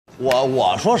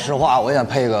我说实话，我想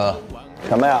配个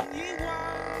什么呀？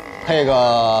配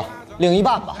个另一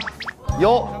半吧。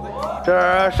哟，这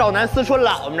是少男思春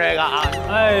了，我们这个啊。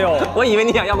哎呦，我以为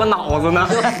你想要个脑子呢。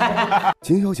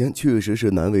秦霄贤确实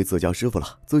是难为自家师傅了，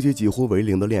自己几乎为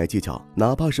零的恋爱技巧，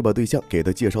哪怕是把对象给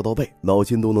他介绍到位，老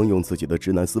秦都能用自己的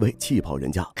直男思维气跑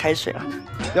人家。开始了，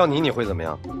要你会怎么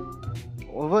样？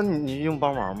我问你用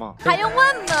帮忙吗？还用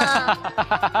问呢？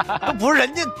不是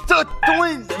人家这东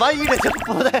西，万一人家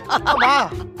不对，干嘛？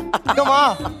干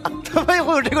嘛？他为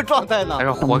会有这个状态呢？还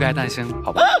是活该单身，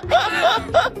好吧？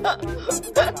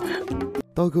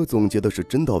大哥总结的是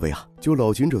真到位啊！就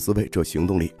老秦这思维，这行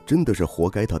动力，真的是活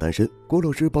该他单身。郭老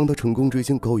师帮他成功追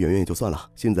星高圆圆也就算了，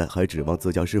现在还指望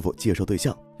自家师傅介绍对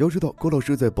象。要知道，郭老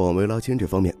师在保媒拉纤这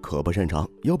方面可不擅长，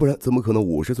要不然怎么可能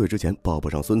50岁之前抱不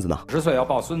上孙子呢？10岁要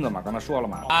抱孙子嘛，刚才说了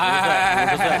嘛。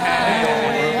50岁，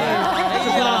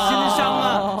心伤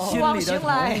啊，心里的痛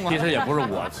啊。其实也不是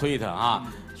我催他啊。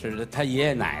是他爷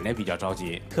爷奶奶比较着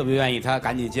急，特别愿意他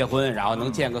赶紧结婚，然后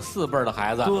能见个4辈的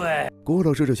孩子。对，郭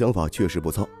老师这想法确实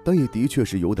不错，但也的确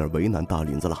是有点为难大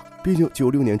林子了。毕竟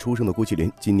96年出生的郭麒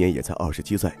麟今年也才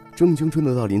27岁，正青春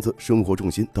的大林子生活重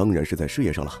心当然是在事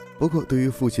业上了。不过对于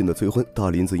父亲的催婚，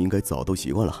大林子应该早都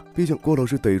习惯了。毕竟郭老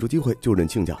师逮住机会就认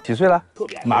亲家。几岁了？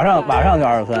马上就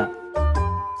23，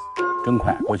真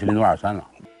快。郭麒麟都23了。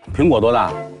苹果多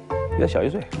大？比他小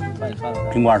1岁。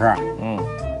苹果22。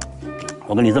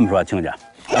我跟你这么说，亲家，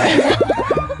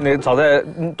那早在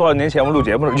多少年前我们录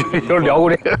节目的时候就聊过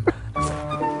这个。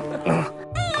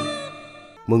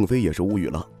孟非也是无语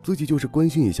了，自己就是关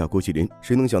心一下郭麒麟，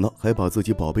谁能想到还把自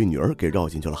己宝贝女儿给绕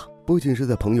进去了。不仅是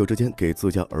在朋友之间给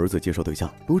自家儿子介绍对象，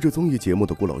录制综艺节目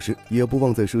的郭老师也不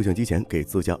忘在摄像机前给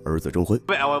自家儿子征婚。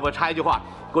我插一句话，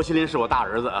郭麒麟是我大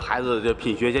儿子，孩子的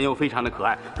品学兼优，非常的可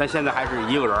爱，但现在还是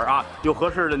一个人啊，有合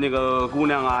适的那个姑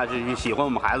娘啊，这喜欢我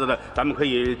们孩子的，咱们可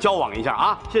以交往一下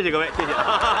啊！谢谢各位，谢谢。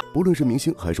不论是明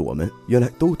星还是我们，原来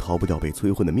都逃不掉被催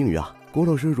婚的命运啊！郭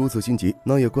老师如此心急，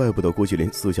那也怪不得郭麒麟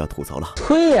私下吐槽了。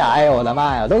催呀！哎呦我的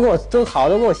妈呀，都给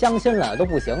我相亲了，都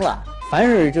不行了。凡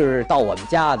是就是到我们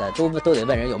家的，都得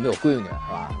问人有没有闺女，是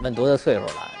吧？问多大岁数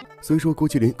了。虽说郭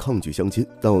麒麟抗拒相亲，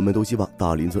但我们都希望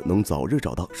大林子能早日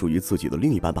找到属于自己的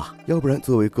另一半吧，要不然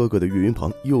作为哥哥的岳云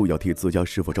鹏又要替自家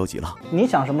师傅着急了。你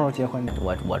想什么时候结婚？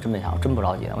我真没想，真不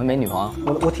着急，我也没女朋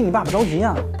友。我替你爸爸着急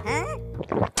呀。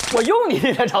我用你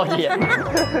替他着急。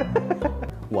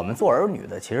我们做儿女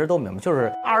的其实都明白，就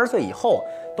是20岁以后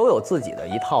都有自己的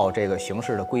一套这个形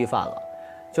式的规范了，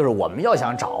就是我们要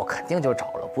想找肯定就找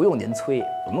了，不用您催，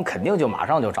我们肯定就马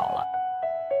上就找了。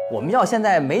我们要现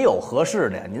在没有合适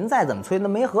的，您再怎么催，那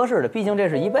没合适的，毕竟这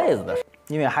是一辈子的事，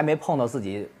因为还没碰到自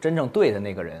己真正对的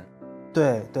那个人。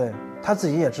对，他自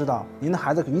己也知道，您的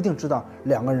孩子一定知道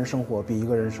2个人生活比1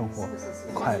个人生活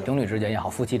快乐。情侣之间也好，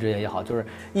夫妻之间也好，就是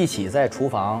一起在厨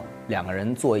房2个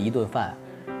人做一顿饭，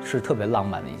是特别浪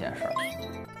漫的一件事。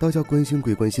大家关心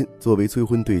归关心，作为催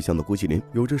婚对象的郭麒麟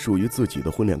有着属于自己的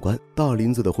婚恋观，大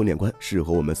林子的婚恋观适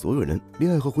合我们所有人。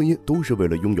恋爱和婚姻都是为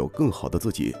了拥有更好的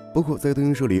自己。不过在德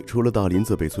云社里，除了大林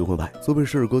子被催婚外，作为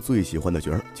世哥最喜欢的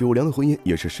角儿九良的婚姻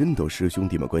也是深得师兄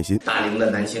弟们关心。大龄的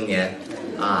男青年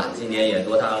啊，今年也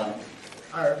多大了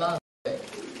？28岁。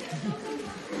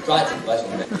抓紧吧，兄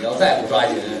弟！你要再不抓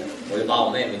紧，我就把我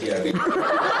妹妹介绍给你。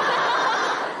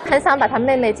很想把他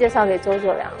妹妹介绍给周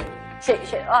九良。谁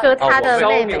就是他的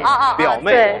妹妹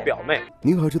表妹。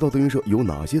您还知道德云社有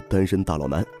哪些单身大佬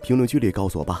男？评论区里告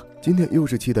诉我吧。今天又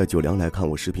是期待九良来看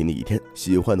我视频的一天，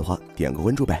喜欢的话点个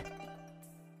关注呗。